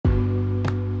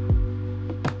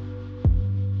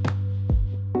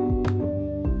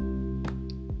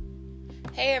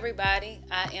Hey everybody,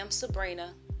 I am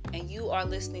Sabrina, and you are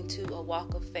listening to A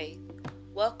Walk of Faith.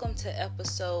 Welcome to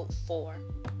episode 4.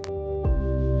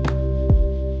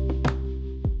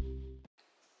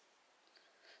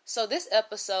 So this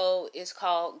episode is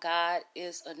called God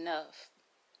is Enough.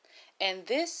 And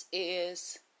this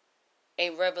is a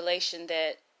revelation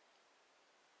that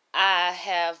I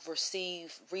have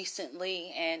received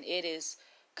recently, and it is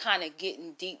kind of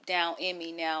getting deep down in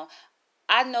me now.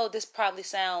 I know this probably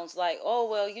sounds like, oh,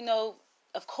 well,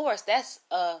 of course, that's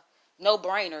a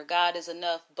no-brainer. God is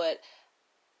enough. But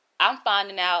I'm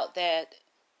finding out that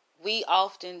we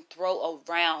often throw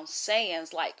around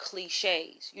sayings like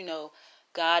cliches.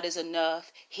 God is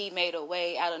enough. He made a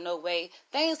way out of no way.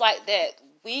 Things like that.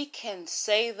 We can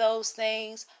say those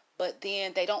things, but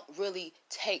then they don't really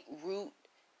take root,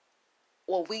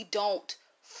 or we don't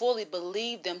fully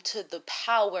believe them to the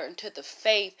power and to the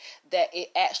faith that it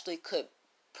actually could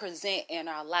present in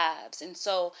our lives. And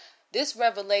so this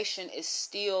revelation is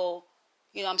still,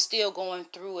 I'm still going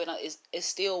through it. It's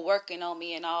still working on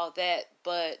me and all that.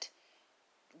 But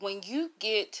when you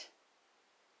get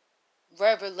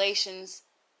revelations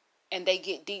and they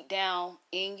get deep down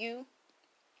in you,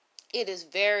 it is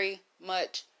very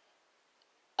much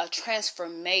a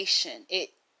transformation.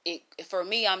 It for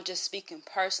me, I'm just speaking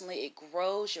personally, it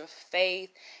grows your faith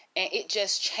and it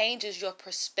just changes your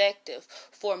perspective.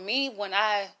 For me, when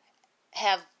I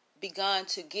have begun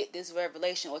to get this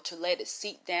revelation, or to let it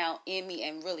seep down in me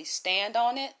and really stand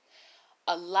on it,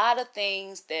 a lot of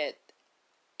things that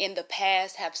in the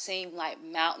past have seemed like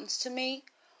mountains to me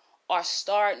are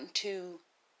starting to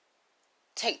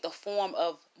take the form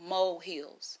of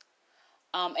molehills.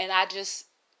 And I just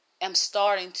am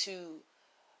starting to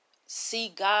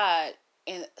see God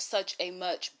in such a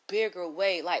much bigger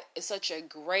way, like it's such a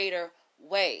greater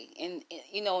way. And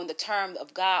in the term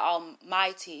of God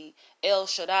Almighty, El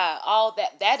Shaddai, all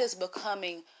that is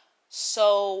becoming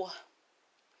so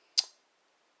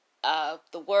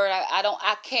the word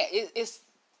I can't, it's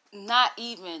not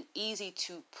even easy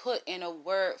to put in a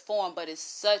word form, but it's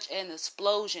such an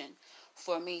explosion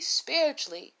for me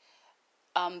spiritually,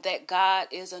 that God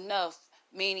is enough.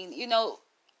 Meaning,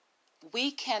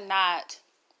 we cannot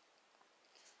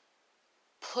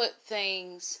put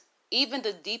things, even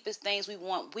the deepest things we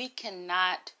want, we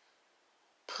cannot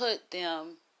put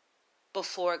them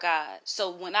before God. So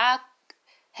when I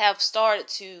have started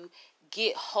to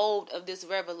get hold of this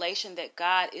revelation that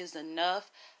God is enough,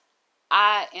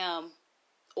 I am,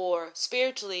 or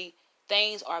spiritually,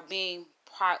 things are being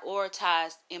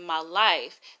prioritized in my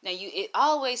life. Now, it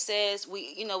always says,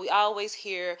 we always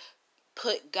hear,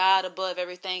 put God above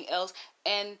everything else.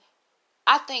 And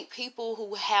I think people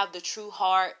who have the true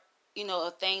heart,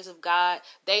 of things of God,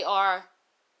 they are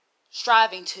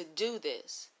striving to do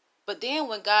this. But then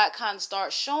when God kind of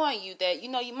starts showing you that, you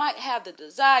might have the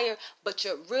desire, but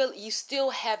you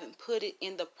still haven't put it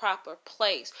in the proper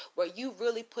place where you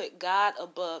really put God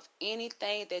above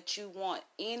anything that you want,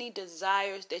 any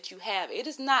desires that you have. It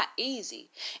is not easy.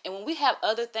 And when we have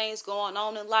other things going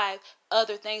on in life,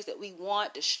 other things that we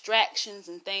want, distractions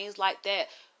and things like that,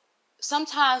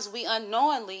 sometimes we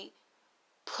unknowingly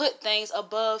put things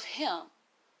above Him.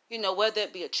 Whether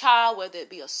it be a child, whether it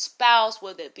be a spouse,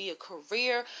 whether it be a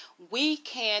career, we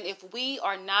can, if we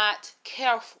are not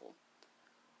careful,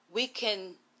 we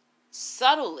can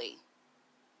subtly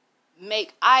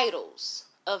make idols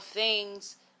of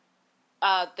things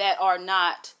that are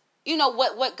not,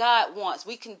 what God wants.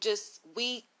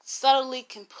 We subtly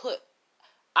can put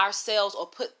ourselves, or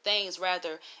put things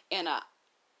rather, in a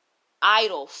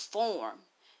idol form.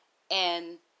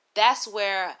 And that's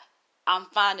where I'm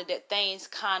finding that things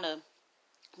kind of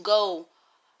go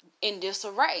in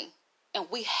disarray. And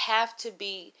we have to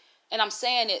be, and I'm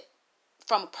saying it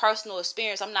from personal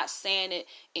experience. I'm not saying it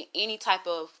in any type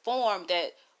of form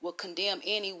that will condemn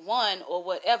anyone or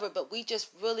whatever, but we just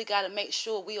really got to make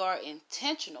sure we are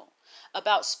intentional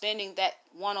about spending that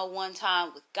one-on-one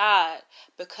time with God.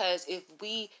 Because if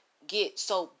we get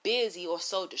so busy or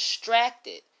so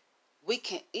distracted, we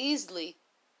can easily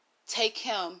take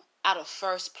Him out of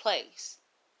first place.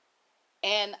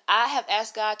 And I have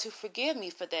asked God to forgive me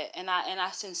for that. And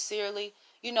I sincerely,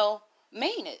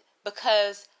 mean it,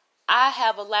 because I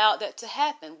have allowed that to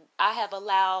happen. I have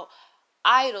allowed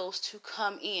idols to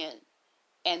come in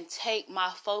and take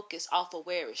my focus off of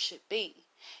where it should be.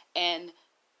 And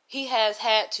He has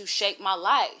had to shake my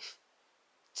life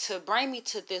to bring me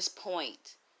to this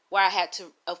point where I had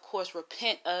to, of course,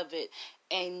 repent of it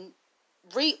and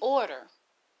reorder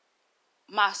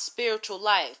my spiritual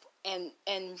life and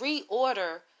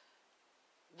reorder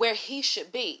where He should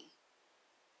be.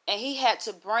 And He had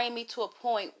to bring me to a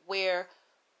point where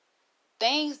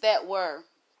things that were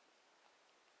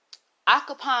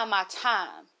occupying my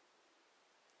time,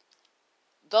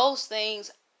 those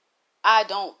things I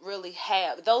don't really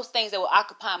have. Those things that will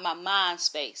occupy my mind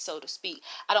space, so to speak.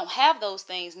 I don't have those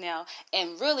things now.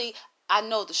 And really, I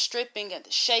know the stripping and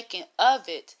the shaking of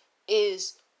it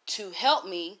is to help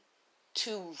me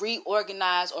to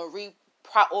reorganize or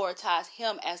reprioritize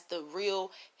him as the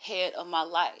real head of my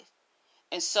life.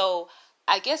 And so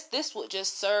I guess this would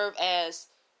just serve as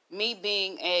me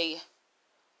being a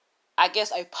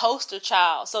poster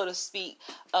child, so to speak,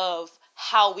 of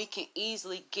how we can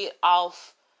easily get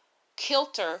off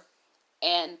kilter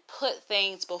and put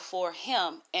things before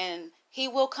him, and he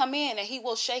will come in and he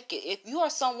will shake it. If you are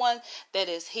someone that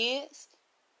is his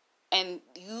and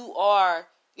you are,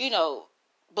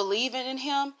 believing in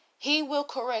him, he will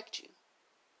correct you.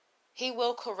 He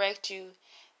will correct you.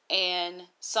 And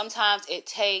sometimes it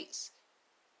takes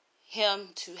him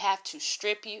to have to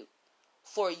strip you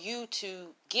for you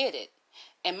to get it.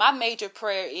 And my major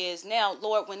prayer is now,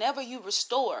 Lord, whenever you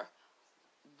restore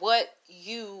what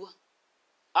you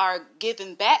are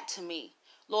giving back to me,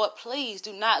 Lord, please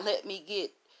do not let me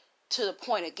get to the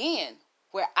point again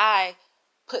where I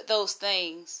put those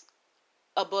things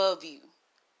above you.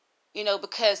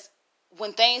 Because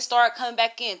when things start coming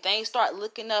back in, things start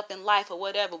looking up in life or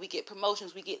whatever, we get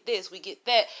promotions, we get this, we get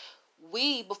that.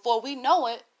 Before we know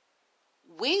it,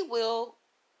 we will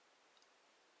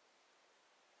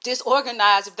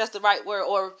disorganize, if that's the right word,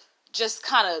 or just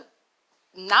kind of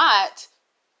not,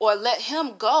 or let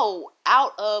him go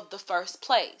out of the first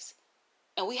place.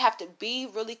 And we have to be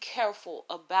really careful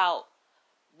about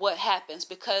what happens,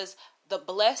 because the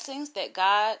blessings that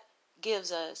God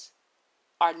gives us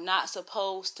are not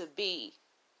supposed to be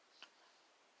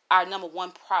our number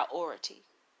one priority.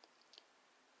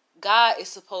 God is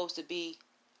supposed to be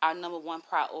our number one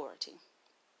priority.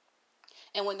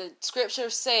 And when the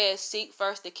scripture says, seek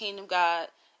first the kingdom of God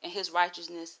and his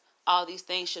righteousness, all these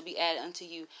things should be added unto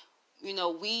you.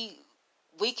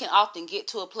 We can often get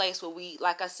to a place where we,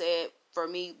 like I said, for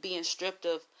me, being stripped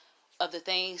of the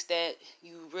things that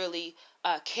you really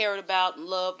cared about and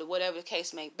loved, or whatever the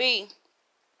case may be.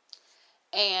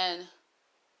 And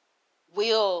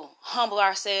we'll humble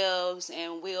ourselves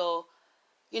and we'll,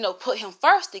 put him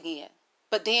first again.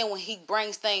 But then when he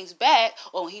brings things back,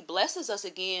 or when he blesses us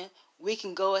again, we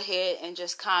can go ahead and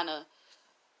just kind of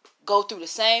go through the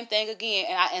same thing again.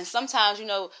 And sometimes,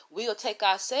 we'll take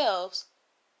ourselves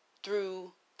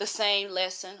through the same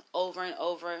lesson over and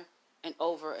over and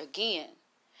over again.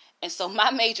 And so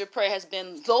my major prayer has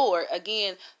been, Lord,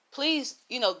 again, please,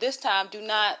 this time do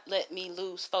not let me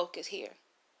lose focus here.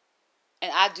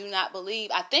 And I do not believe,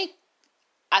 I think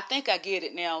I get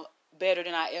it now better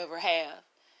than I ever have.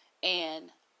 And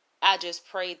I just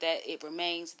pray that it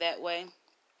remains that way.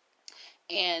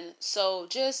 And so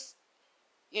just,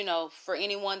 for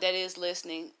anyone that is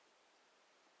listening,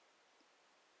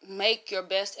 make your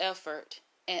best effort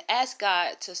and ask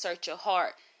God to search your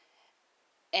heart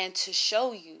and to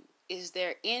show you, is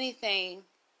there anything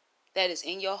that is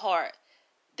in your heart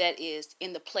that is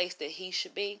in the place that he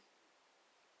should be?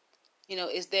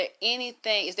 Is there any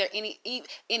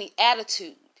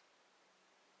attitude,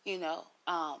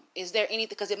 is there anything,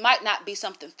 because it might not be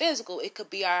something physical. It could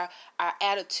be our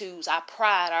attitudes, our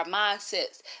pride, our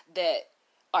mindsets that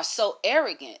are so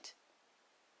arrogant,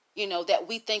 that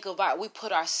we we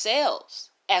put ourselves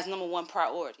as number one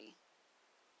priority.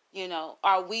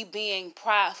 Are we being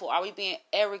prideful? Are we being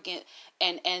arrogant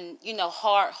and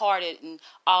hard-hearted and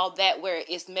all that, where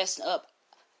it's messing up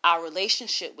our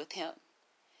relationship with him?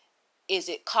 Is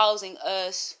it causing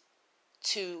us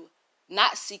to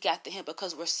not seek after him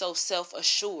because we're so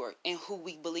self-assured in who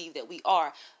we believe that we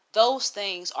are? Those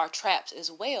things are traps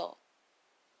as well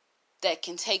that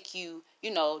can take you,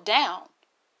 down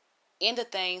in the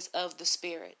things of the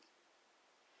spirit.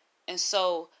 And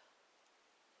so,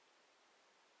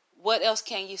 what else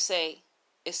can you say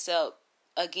except,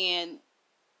 again,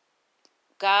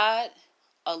 God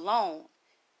alone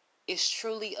is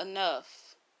truly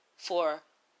enough for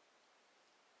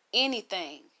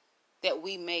anything that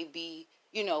we may be,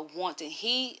 wanting.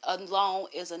 He alone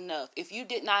is enough. If you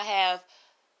did not have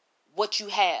what you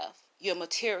have, your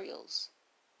materials,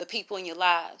 the people in your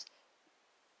lives,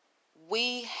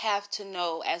 we have to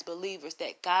know as believers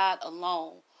that God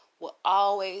alone will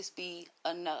always be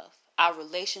enough. Our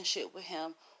relationship with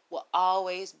him will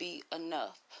always be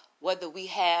enough. Whether we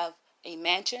have a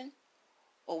mansion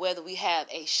or whether we have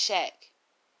a shack,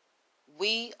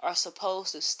 we are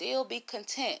supposed to still be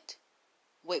content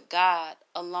with God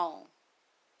alone.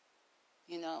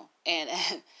 And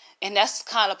that's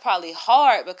kind of probably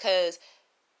hard, because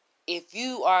if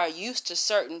you are used to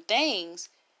certain things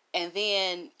and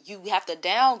then you have to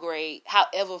downgrade,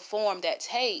 however form that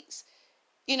takes,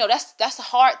 that's a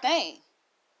hard thing.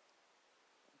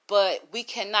 But we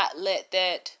cannot let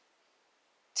that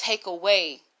take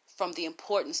away from the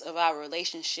importance of our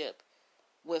relationship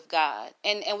with God.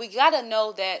 And we got to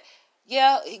know that,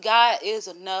 yeah, God is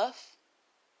enough,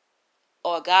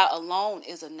 or God alone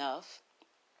is enough.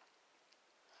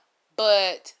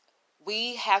 But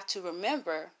we have to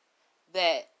remember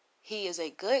that he is a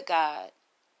good God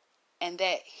and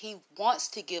that he wants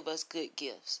to give us good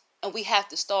gifts. And we have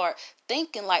to start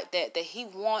thinking like that he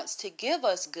wants to give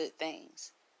us good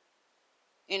things.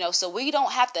 So we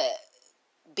don't have to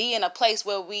be in a place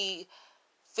where we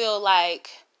feel like,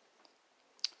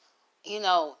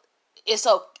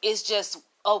 it's just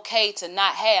okay to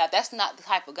not have. That's not the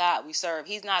type of God we serve.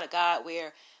 He's not a God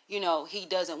where, he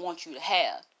doesn't want you to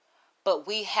have. But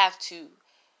we have to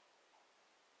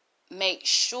make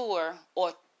sure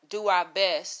or do our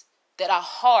best that our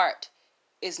heart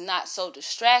is not so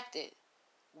distracted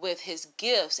with his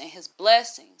gifts and his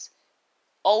blessings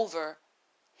over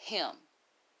him.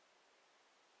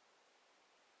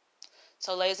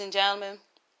 So, ladies and gentlemen,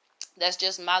 that's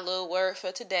just my little word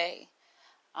for today.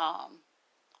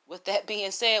 With that being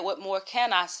said, what more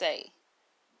can I say?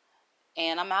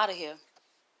 And I'm out of here.